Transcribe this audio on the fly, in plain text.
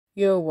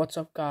Yo, what's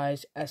up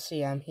guys,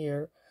 SCM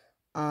here,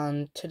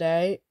 and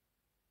today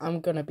I'm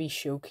gonna be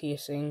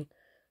showcasing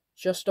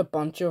just a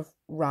bunch of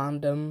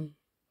random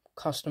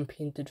custom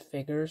painted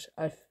figures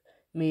I've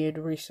made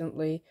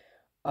recently.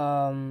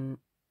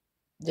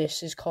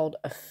 This is called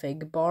a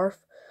Figbarf,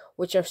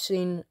 which I've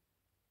seen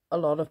a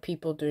lot of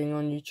people doing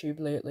on YouTube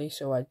lately,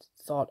 so I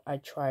thought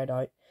I'd try it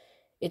out.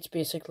 It's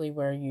basically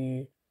where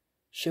you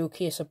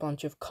showcase a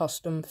bunch of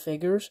custom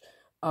figures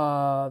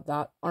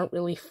that aren't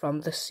really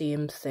from the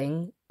same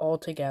thing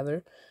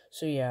altogether.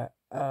 So yeah,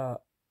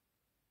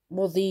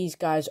 well, these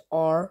guys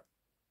are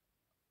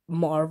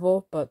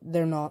Marvel, but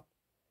they're not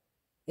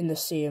in the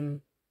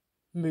same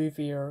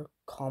movie or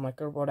comic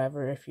or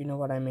whatever, if you know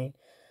what I mean.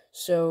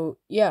 So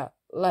yeah,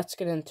 let's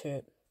get into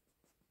it.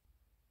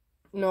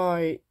 Now,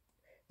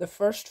 the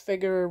first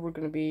figure we're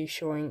going to be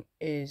showing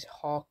is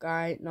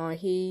Hawkeye. Now,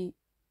 he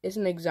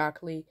isn't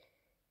exactly,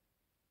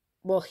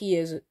 well, he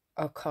is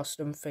a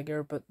custom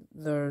figure, but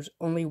there's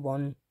only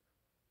one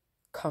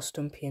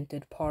custom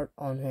painted part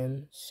on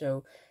him.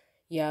 So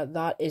yeah,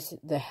 that is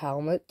the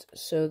helmet.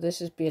 So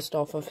this is based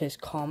off of his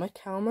comic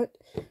helmet.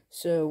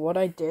 So what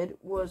I did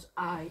was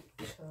I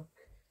took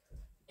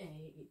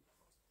a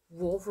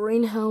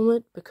Wolverine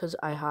helmet because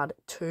I had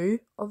two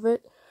of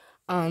it,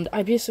 and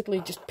I basically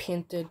just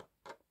painted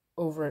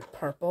over it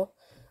purple.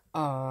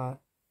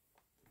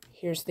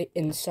 Here's the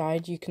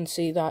inside. You can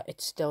see that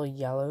it's still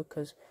yellow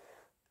because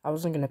I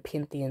wasn't going to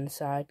paint the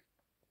inside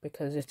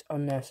because it's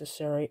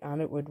unnecessary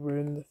and it would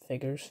ruin the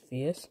figure's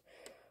face.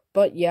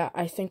 But yeah,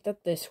 I think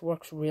that this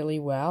works really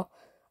well.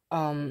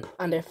 And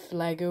if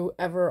Lego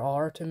ever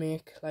are to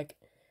make like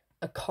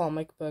a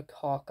comic book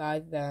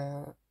Hawkeye,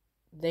 then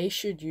they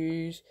should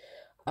use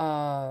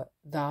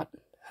that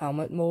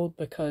helmet mold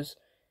because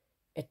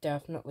it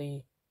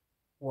definitely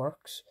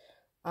works.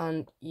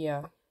 And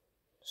yeah,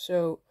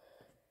 so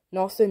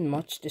nothing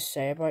much to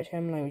say about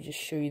him. Let me just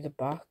show you the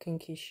back in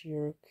case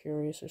you're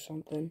curious or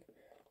something.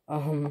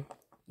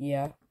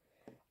 Yeah.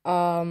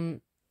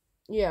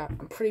 Yeah,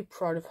 I'm pretty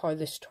proud of how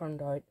this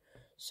turned out.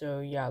 So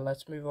yeah,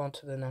 let's move on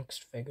to the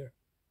next figure.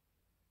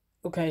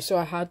 Okay, so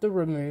I had to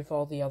remove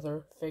all the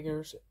other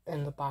figures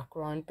in the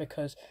background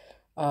because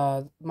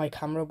my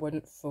camera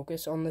wouldn't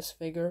focus on this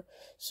figure.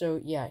 So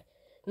yeah.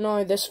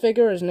 Now this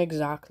figure isn't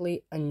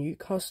exactly a new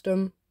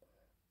custom.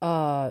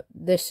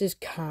 This is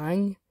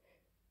Kang,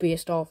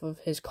 based off of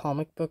his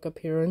comic book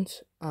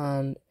appearance,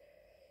 and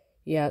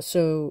yeah,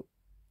 so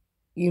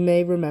you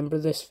may remember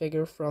this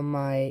figure from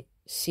my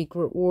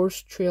Secret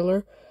Wars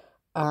trailer,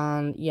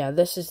 and yeah,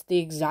 this is the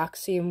exact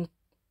same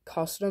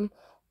custom.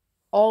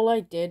 All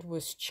I did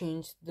was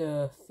change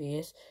the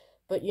face,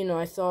 but you know,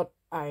 I thought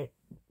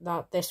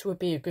that this would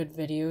be a good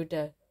video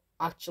to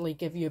actually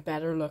give you a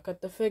better look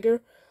at the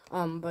figure.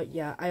 But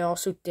yeah, I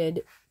also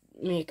did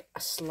make a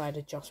slight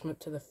adjustment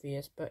to the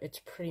face, but it's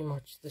pretty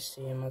much the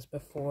same as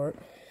before.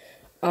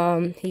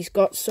 He's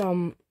got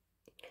some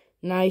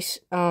nice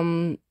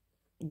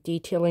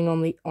detailing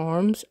on the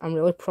arms. I'm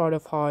really proud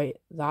of how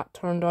that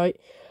turned out.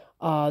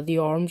 The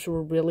arms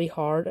were really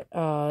hard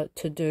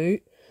to do.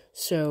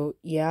 So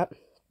yeah,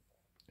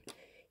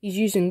 he's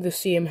using the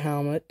same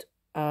helmet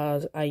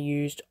as I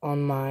used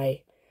on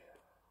my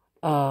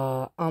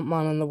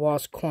Ant-Man and the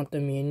Wasp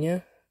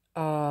Quantumania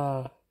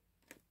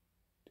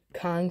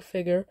Kang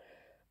figure.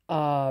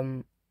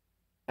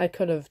 I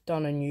could have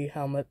done a new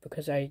helmet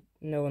because I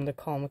know in the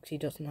comics he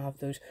doesn't have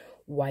those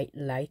white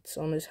lights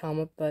on his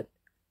helmet, but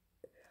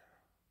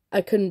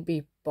I couldn't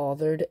be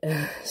bothered,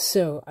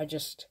 so I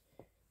just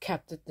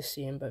kept it the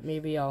same, but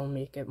maybe I'll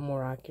make it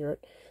more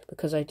accurate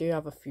because I do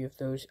have a few of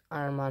those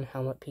Iron Man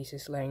helmet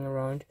pieces laying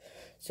around.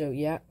 So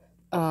yeah,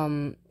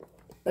 let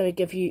me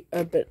give you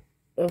a bit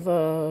of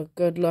a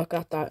good look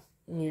at that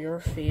newer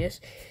face.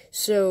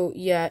 So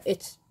yeah,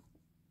 it's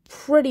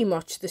pretty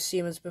much the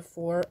same as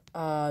before,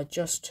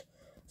 just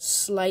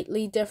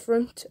slightly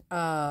different.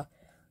 I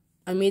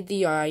made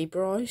the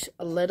eyebrows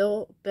a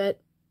little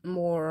bit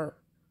more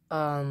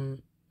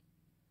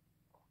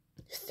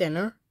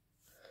thinner,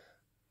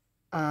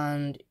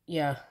 and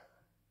yeah,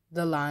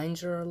 the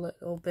lines are a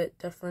little bit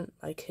different,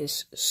 like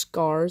his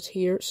scars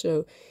here.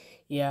 So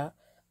yeah,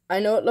 I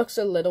know it looks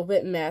a little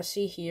bit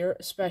messy here,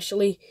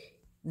 especially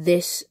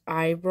this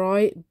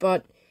eyebrow,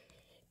 but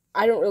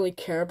I don't really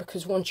care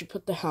because once you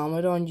put the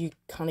helmet on, you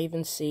can't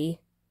even see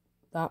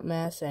that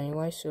mess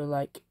anyway. So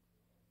like,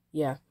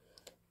 yeah.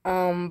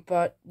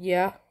 But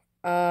yeah,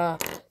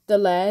 the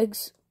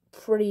legs,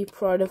 pretty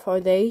proud of how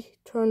they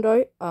turned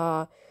out.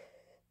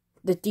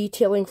 The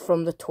detailing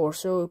from the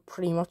torso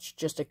pretty much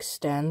just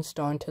extends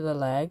down to the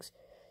legs.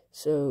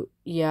 So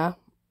yeah,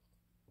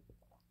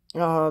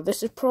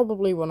 this is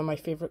probably one of my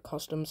favorite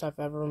customs I've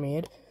ever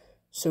made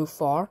so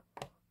far.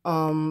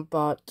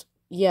 But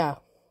yeah,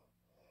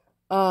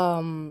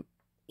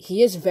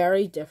 he is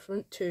very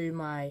different to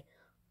my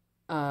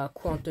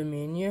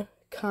Quantumania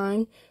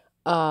Kang.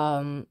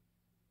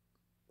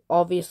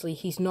 Obviously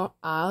he's not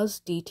as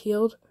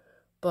detailed,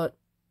 but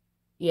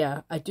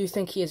yeah, I do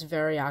think he is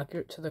very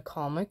accurate to the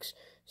comics.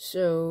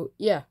 So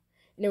yeah,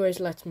 anyways,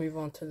 let's move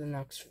on to the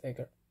next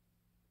figure.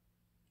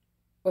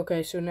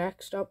 Okay, so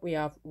next up we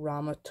have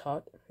Rama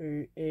Tut,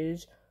 who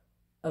is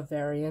a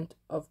variant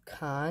of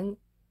Kang.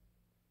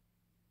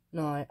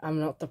 Now, I'm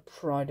not the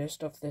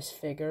proudest of this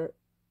figure.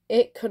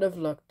 It could have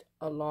looked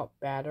a lot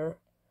better.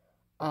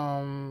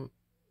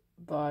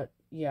 But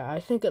yeah, I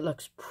think it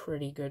looks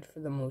pretty good for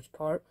the most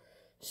part.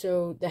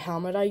 So the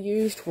helmet I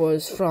used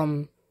was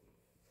from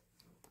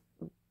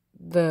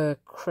the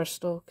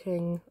Crystal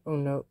King. Oh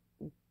no.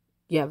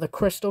 Yeah, the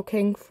Crystal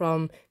King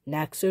from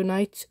Nexo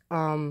Knights.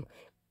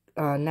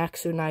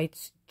 Nexo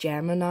Knights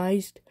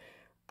Geminized.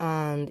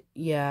 And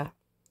yeah,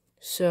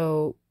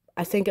 so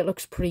I think it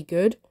looks pretty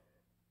good.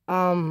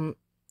 I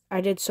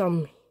did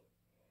some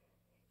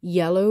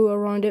yellow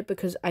around it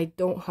because I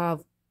don't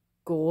have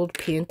gold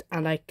paint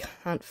and I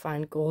can't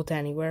find gold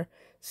anywhere.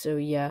 So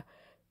yeah,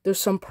 there's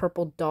some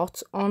purple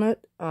dots on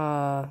it.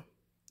 Oh,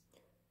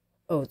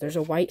 there's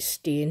a white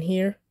stain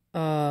here.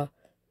 From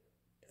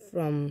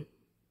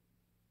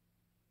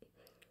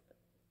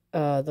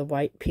the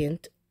white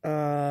paint.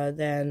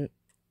 Then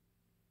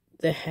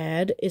the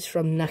head is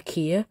from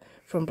Nakia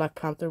from Black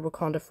Panther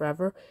Wakanda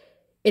Forever.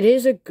 It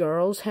is a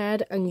girl's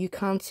head and you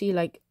can't see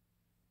like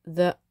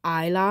the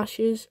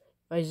eyelashes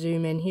if I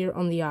zoom in here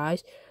on the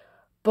eyes.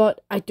 But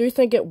I do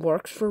think it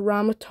works for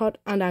Rama Tut,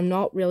 and I'm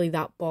not really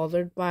that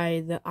bothered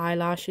by the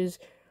eyelashes.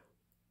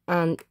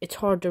 And it's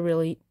hard to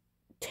really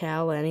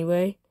tell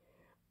anyway.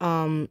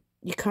 You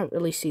can't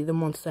really see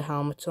them once the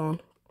helmet's on.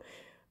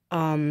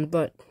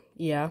 But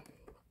yeah.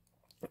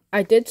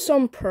 I did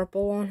some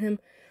purple on him,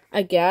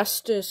 I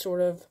guess, to sort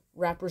of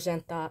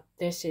represent that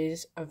this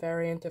is a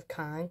variant of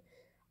Kang.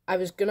 I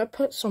was gonna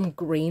put some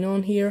green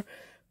on here,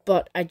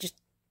 but I just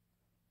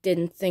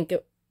didn't think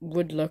it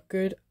would look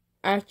good.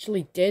 I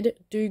actually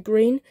did do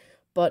green,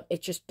 but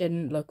it just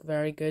didn't look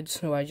very good,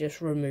 so I just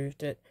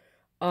removed it.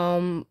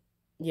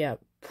 Yeah,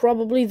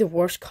 probably the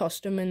worst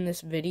custom in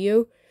this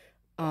video,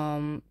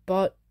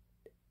 but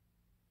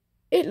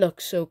it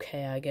looks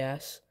okay, I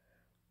guess.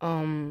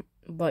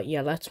 But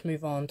yeah, let's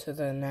move on to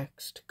the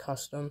next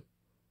custom.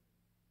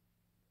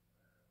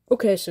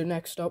 Okay, so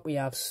next up we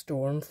have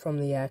Storm from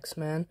the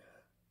X-Men.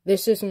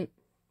 This isn't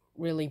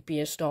really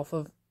based off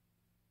of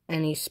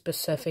any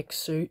specific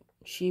suit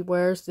she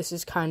wears. This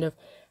is kind of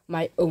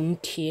my own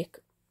take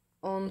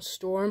on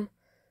Storm.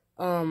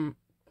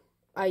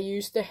 I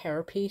used the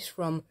hairpiece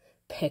from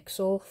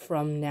Pixel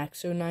from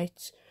Nexo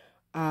Knights,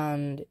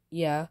 and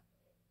yeah,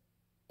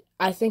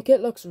 I think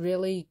it looks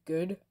really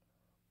good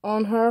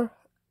on her.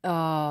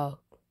 Her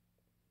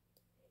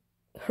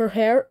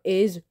hair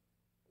is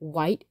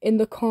white in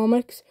the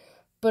comics,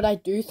 but I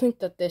do think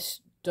that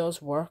this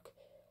does work.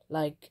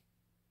 Like,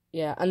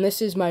 yeah, and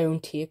this is my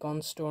own take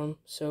on Storm,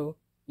 so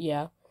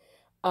yeah.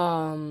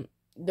 Those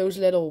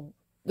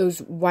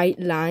white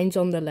lines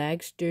on the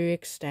legs do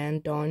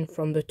extend down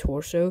from the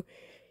torso.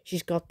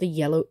 She's got the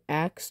yellow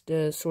X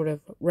to sort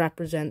of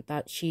represent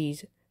that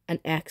she's an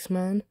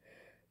X-Man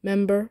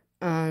member,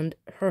 and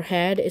her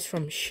head is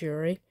from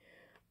Shuri.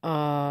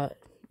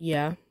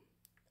 Yeah.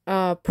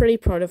 Pretty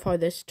proud of how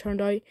this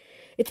turned out.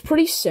 It's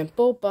pretty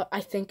simple, but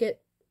I think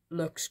it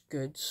looks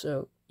good,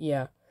 so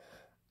yeah.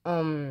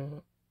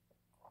 I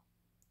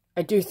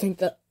do think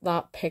that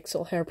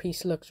Pixel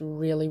hairpiece looks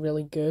really,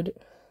 really good.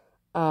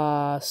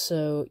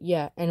 So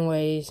yeah,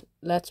 anyways,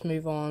 let's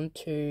move on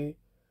to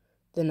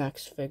the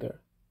next figure.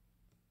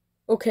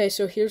 Okay,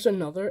 so here's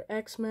another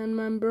X-Men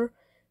member.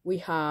 We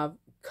have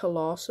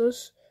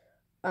Colossus,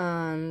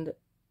 and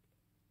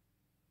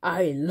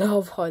I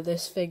love how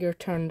this figure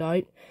turned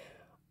out.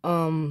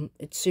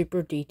 It's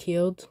super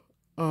detailed.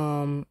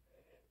 The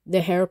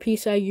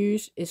hairpiece I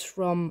use is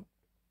from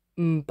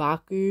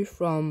M'Baku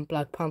from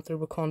Black Panther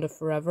Wakanda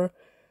Forever.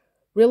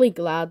 Really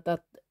glad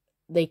that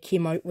they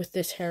came out with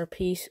this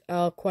hairpiece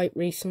quite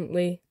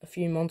recently, a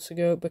few months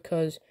ago,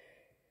 because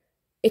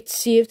it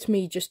saved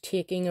me just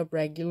taking a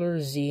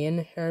regular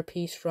Zane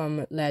hairpiece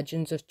from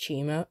Legends of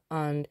Chima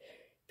and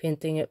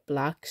painting it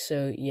black,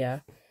 so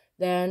yeah.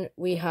 Then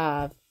we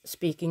have,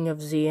 speaking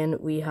of Zane,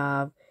 we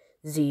have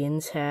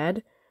Zane's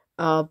head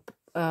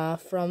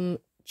from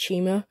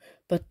Chima,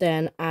 but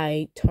then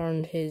I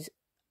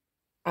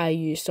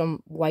used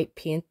some white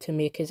paint to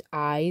make his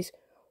eyes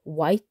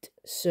white,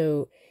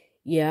 so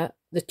yeah.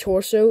 The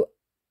torso,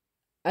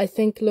 I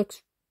think,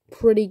 looks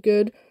pretty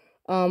good.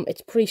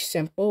 It's pretty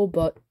simple,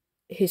 but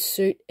his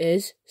suit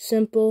is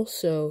simple,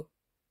 so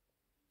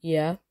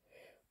yeah.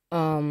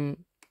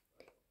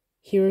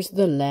 Here's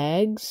the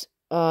legs.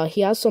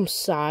 He has some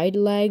side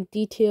leg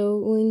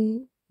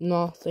detailing,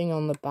 nothing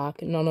on the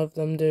back. None of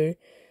them do.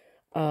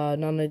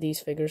 None of these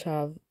figures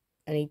have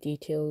any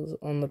details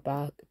on the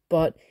back.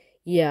 But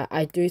yeah,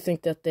 I do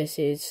think that this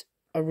is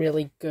a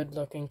really good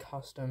looking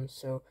custom.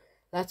 So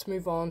let's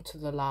move on to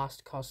the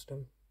last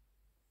custom.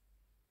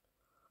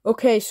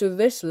 Okay, so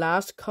this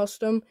last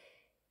custom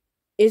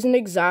isn't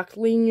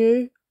exactly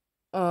new.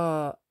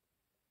 I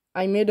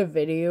made a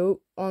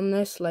video on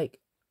this, like,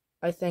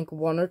 I think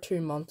 1 or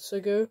 2 months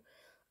ago.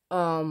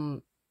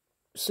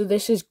 So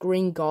this is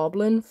Green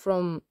Goblin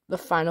from the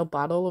final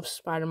battle of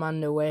Spider-Man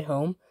No Way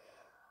Home.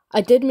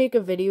 I did make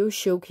a video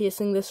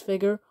showcasing this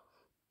figure,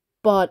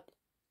 but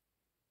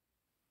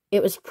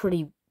it was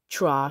pretty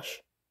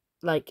trash.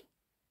 Like,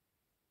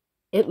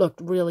 it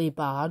looked really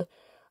bad.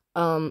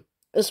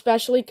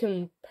 Especially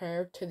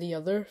compared to the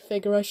other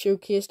figure I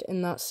showcased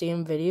in that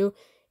same video.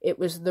 It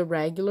was the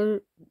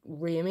regular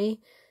Raimi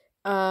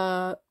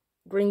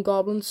Green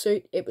Goblin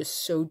suit. It was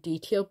so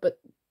detailed, but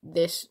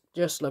this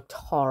just looked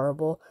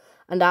horrible.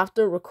 And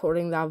after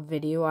recording that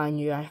video, I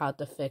knew I had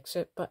to fix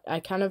it, but I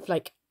kind of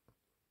like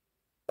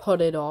put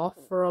it off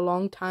for a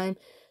long time,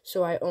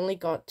 so I only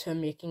got to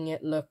making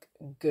it look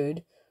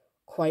good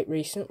quite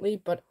recently.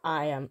 But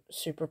I am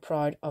super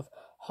proud of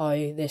how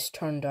this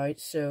turned out.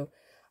 So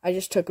I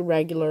just took a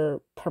regular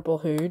purple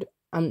hood,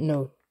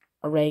 a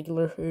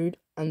regular hood,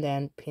 and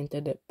then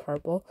painted it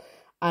purple.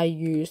 I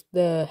used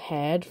the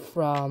head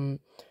from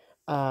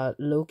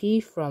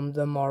Loki from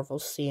the Marvel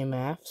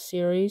CMF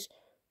series,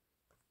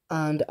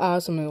 and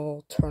as an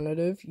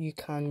alternative, you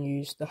can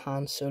use the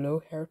Han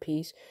Solo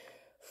hairpiece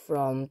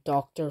from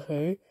Doctor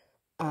Who,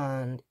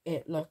 and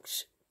it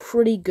looks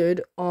pretty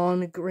good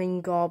on Green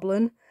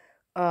Goblin.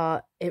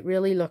 It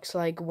really looks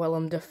like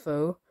Willem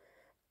Dafoe.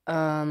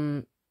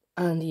 And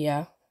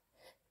yeah,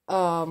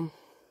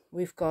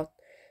 we've got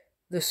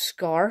the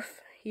scarf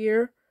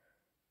here.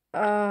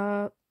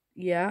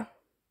 Yeah,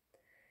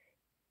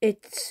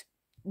 it's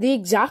the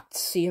exact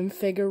same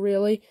figure,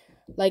 really.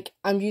 Like,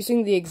 I'm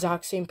using the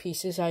exact same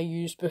pieces I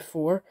used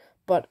before,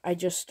 but I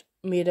just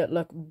made it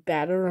look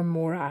better and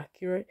more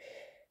accurate,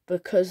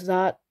 because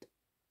that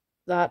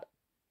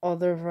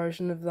other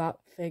version of that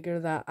figure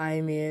that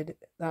I made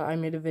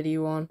a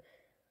video on,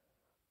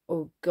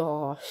 oh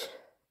gosh,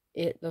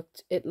 it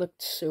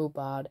looked so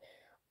bad.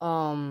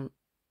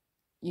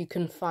 You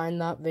can find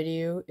that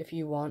video if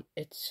you want.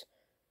 It's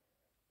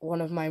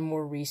one of my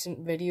more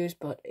recent videos,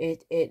 but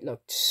it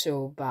looked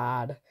so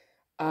bad.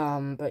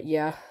 But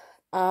yeah,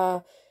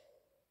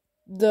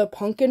 the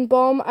pumpkin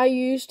bomb I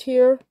used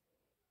here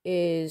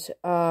is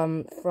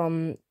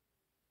from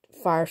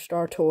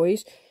Firestar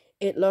Toys.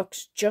 It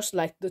looks just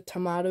like the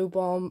tomato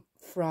bomb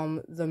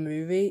from the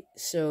movie,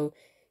 so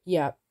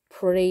yeah,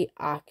 pretty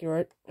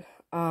accurate.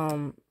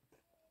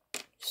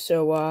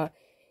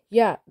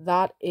 Yeah,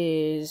 that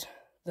is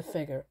the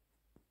figure.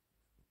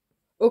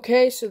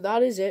 Okay, so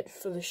that is it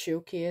for the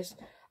showcase.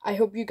 I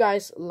hope you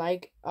guys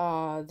like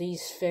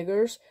these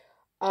figures.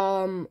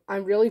 I'm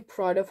really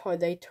proud of how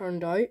they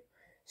turned out.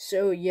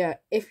 So yeah,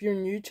 if you're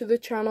new to the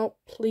channel,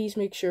 please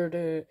make sure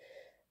to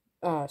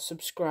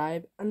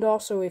subscribe, and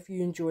also if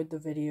you enjoyed the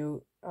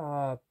video,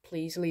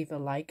 please leave a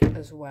like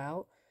as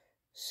well.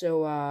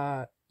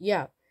 So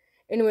yeah,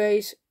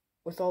 anyways,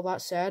 with all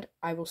that said,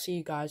 I will see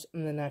you guys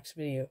in the next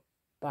video.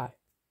 Bye.